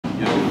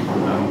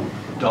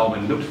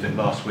Darwin looked at it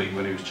last week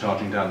when he was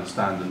charging down the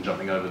stand and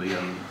jumping over the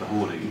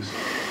hoardings.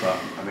 But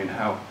I mean,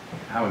 how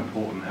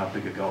important, how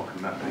big a goal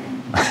can that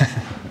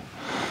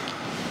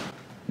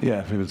be?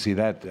 Yeah, we will see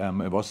that.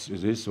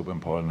 It is super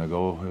important. A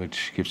goal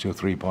which gives you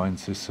 3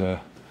 points is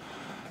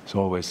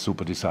always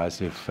super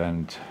decisive,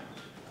 and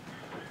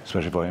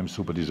especially for him,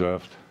 super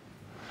deserved.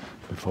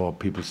 Before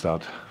people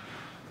start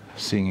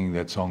singing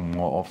that song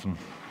more often,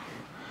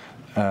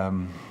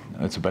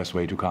 it's the best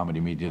way to calm it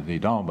immediately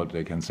down. But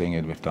they can sing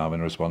it with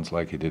Darwin response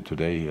like he did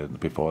today.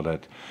 Before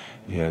that,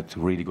 he had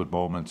really good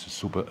moments.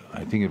 Super.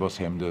 I think it was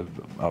him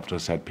after a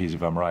set piece,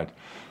 if I'm right.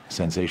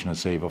 Sensational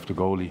save of the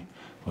goalie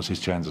was his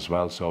chance as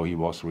well. So he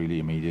was really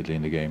immediately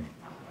in the game.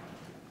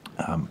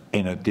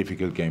 In a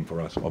difficult game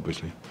for us,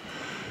 obviously.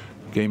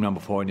 Game number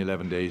 4 in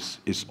 11 days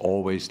is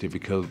always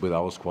difficult with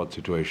our squad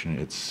situation.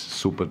 It's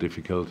super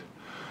difficult.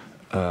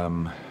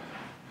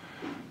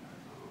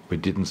 We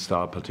didn't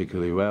start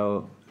particularly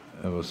well.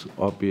 It was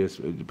obvious,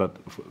 but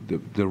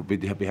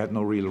we had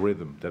no real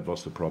rhythm. That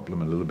was the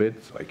problem a little bit.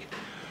 Like,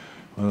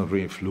 we're not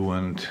really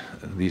fluent,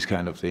 these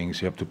kind of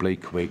things. You have to play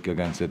quick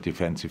against a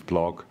defensive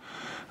block.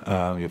 You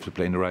have to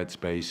play in the right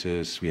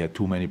spaces. We had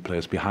too many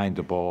players behind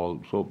the ball.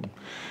 So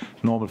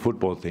normal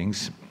football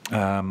things.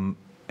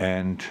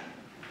 And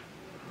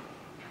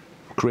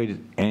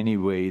created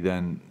anyway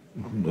then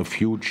a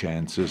few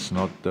chances,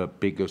 not the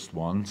biggest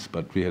ones,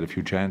 but we had a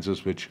few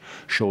chances which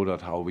showed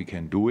us how we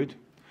can do it.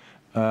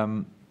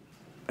 And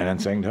then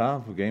second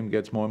half, the game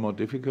gets more and more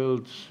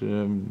difficult.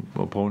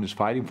 Opponent is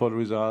fighting for the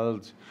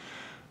result.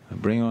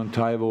 Bring on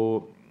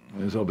Taiwo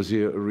is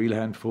obviously a real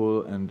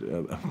handful and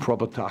a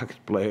proper target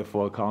player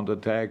for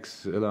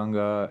counter-attacks.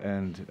 Elanga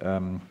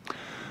and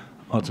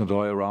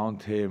Hudson-Odoi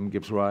around him,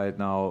 Gibbs right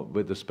now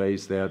with the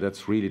space there.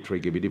 That's really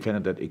tricky. We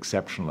defended that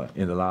exceptionally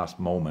in the last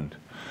moment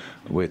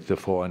with the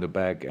 4 in the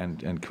back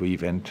and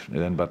Queef and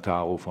then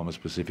Bataro from a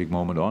specific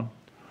moment on.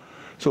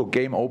 So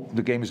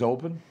the game is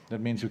open.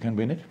 That means you can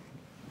win it.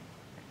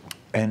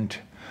 And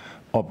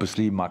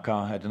obviously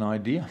Maka had an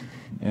idea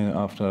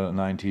after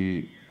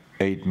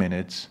 98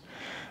 minutes.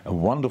 A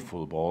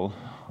wonderful ball,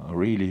 a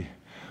really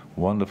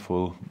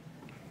wonderful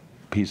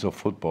piece of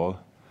football.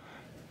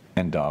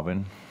 And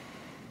Darwin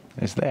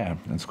is there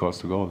and scores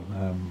the goal.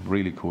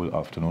 Really cool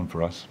afternoon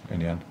for us in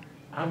the end.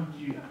 How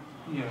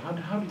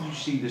did you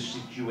see the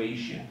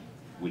situation,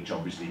 which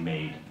obviously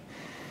made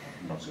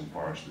Nottingham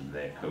Forest and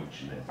their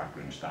coach and their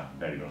backroom staff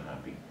very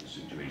unhappy? The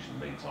situation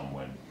late on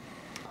when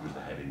there was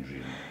the head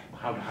injury.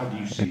 How do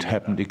you see it? It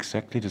happened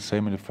exactly the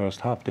same in the first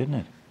half, didn't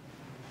it?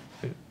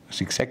 It's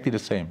exactly the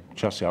same,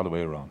 just the other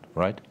way around,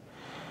 right?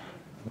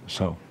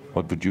 So.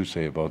 What would you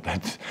say about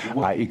that?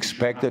 I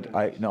expected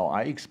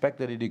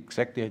it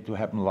exactly to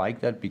happen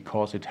like that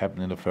because it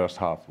happened in the first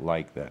half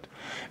like that.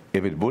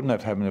 If it wouldn't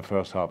have happened in the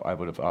first half, I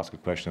would have asked a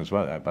question as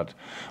well. But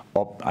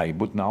I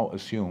would now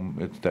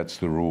assume that's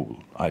the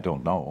rule. I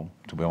don't know,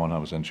 to be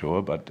 100%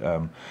 sure, but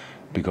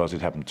because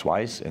it happened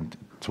twice, and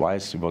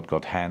twice what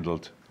got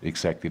handled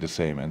exactly the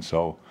same. And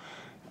so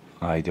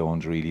I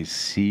don't really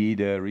see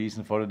the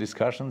reason for the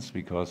discussions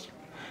because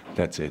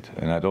that's it.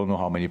 And I don't know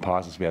how many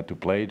passes we had to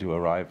play to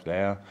arrive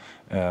there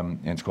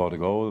and score the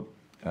goal.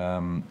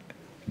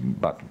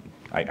 But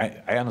I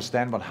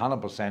understand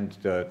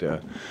 100%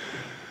 the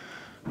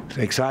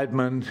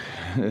excitement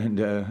and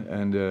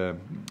the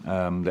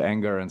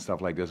anger and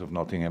stuff like this of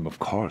Nottingham. Of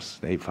course,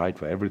 they fight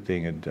for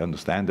everything and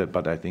understand that.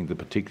 But I think the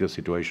particular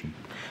situation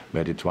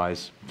where they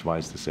twice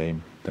the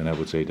same, then I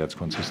would say that's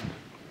consistent.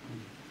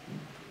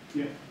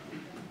 Yeah,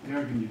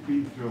 Jurgen, you've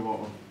been through a lot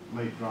of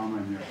late drama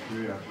in your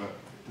career, but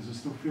does it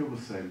still feel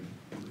the same?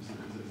 Is it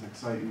as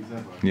exciting as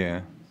ever?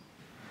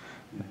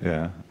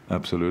 Yeah,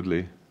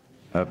 absolutely.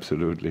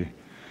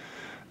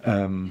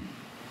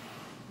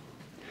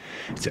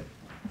 It's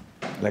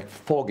like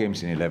 4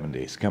 games in 11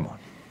 days. Come on,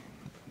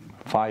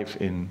 5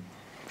 in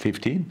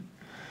 15.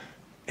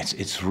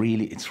 It's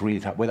really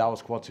tough. With our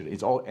squad situation,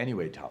 it's all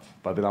anyway tough.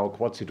 But with our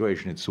quad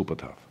situation, it's super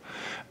tough.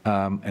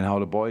 And how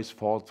the boys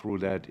fought through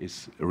that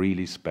is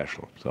really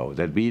special. So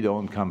that we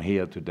don't come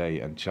here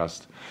today and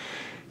just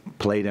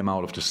play them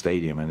out of the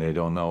stadium and they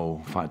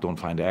don't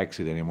find the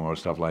exit anymore,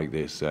 stuff like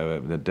this.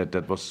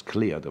 That was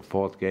clear. The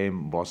 4th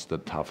game was the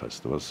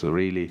toughest. It was a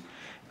really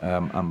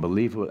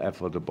unbelievable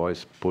effort. The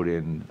boys put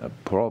in a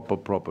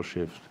proper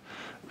shift.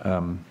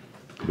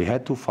 We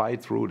had to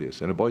fight through this,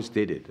 and the boys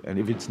did it. And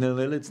if it's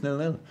 0-0, it's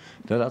 0-0.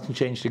 That doesn't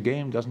change the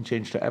game, doesn't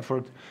change the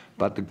effort,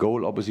 but the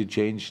goal obviously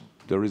changed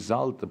the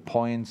result, the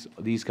points,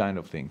 these kind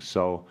of things.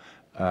 So,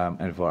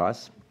 and for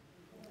us,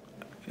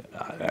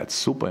 that's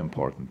super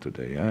important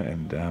today, yeah?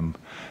 And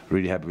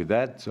really happy with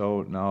that.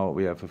 So now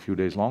we have a few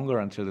days longer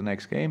until the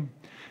next game.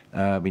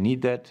 We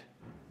need that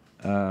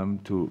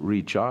to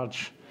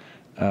recharge,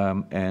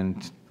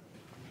 and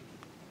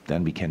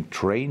then we can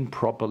train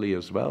properly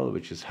as well,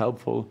 which is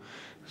helpful.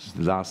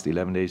 The last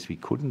 11 days we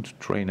couldn't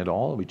train at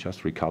all. We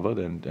just recovered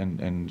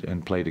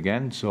and played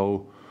again.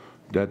 So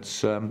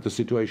that's the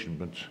situation.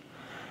 But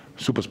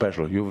super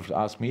special. You've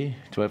asked me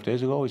 12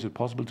 days ago, is it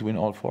possible to win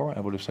all 4? I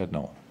would have said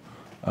no.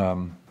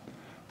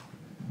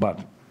 But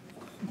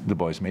the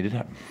boys made it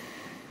happen.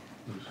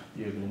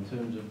 Jurgen, in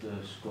terms of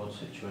the squad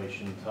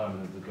situation,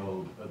 timing of the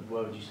goal,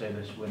 where would you say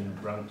this win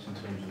ranks in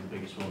terms of the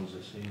biggest ones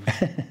this season?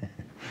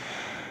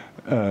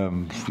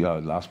 Yeah,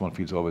 the last one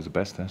feels always the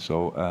best.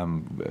 So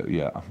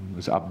yeah,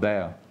 it's up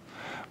there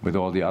with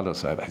all the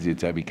others.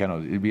 We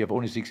cannot. We have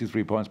only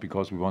 63 points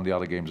because we won the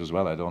other games as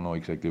well. I don't know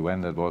exactly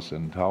when that was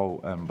and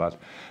how, but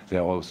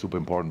they're all super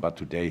important. But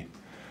today,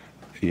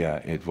 yeah,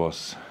 it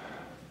was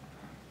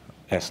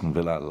Aston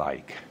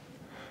Villa-like.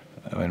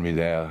 When we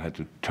there had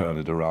to turn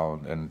it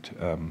around,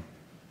 and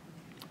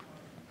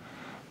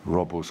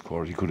Robbo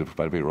scored. He could have,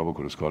 by the way, Robbo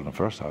could have scored in the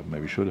first half.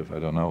 Maybe should have. I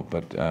don't know.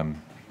 But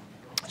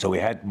so we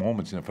had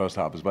moments in the first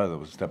half as well. That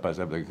was step by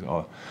step,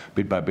 or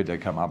bit by bit, they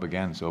come up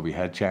again. So we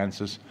had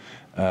chances.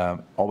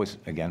 Always,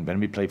 again, when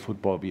we play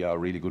football, we are a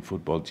really good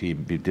football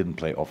team. We didn't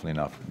play often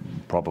enough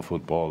proper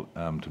football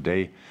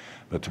today,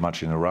 but too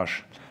much in a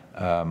rush.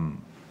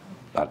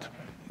 But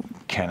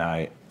can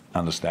I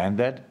understand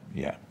that?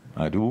 Yeah,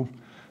 I do.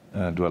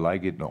 Do I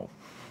like it? No.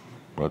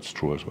 That's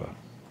true as well.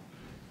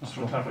 Just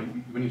to clarify,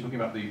 when you're talking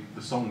about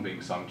the song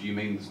being sung, do you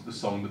mean the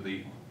song that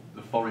the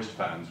Forest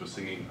fans were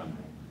singing?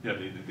 Yeah,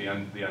 the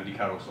Andy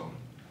Carroll song.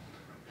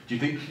 Do you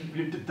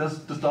think does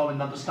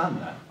Darwin understand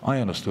that? I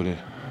understood it.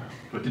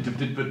 But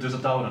does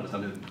Darwin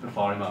understand it and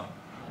fire him up?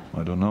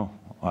 I don't know.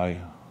 I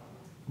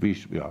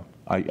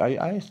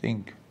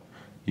think,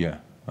 yeah,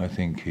 I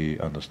think he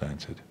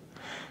understands it.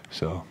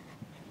 So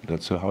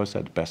that's how I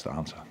said, best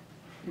answer.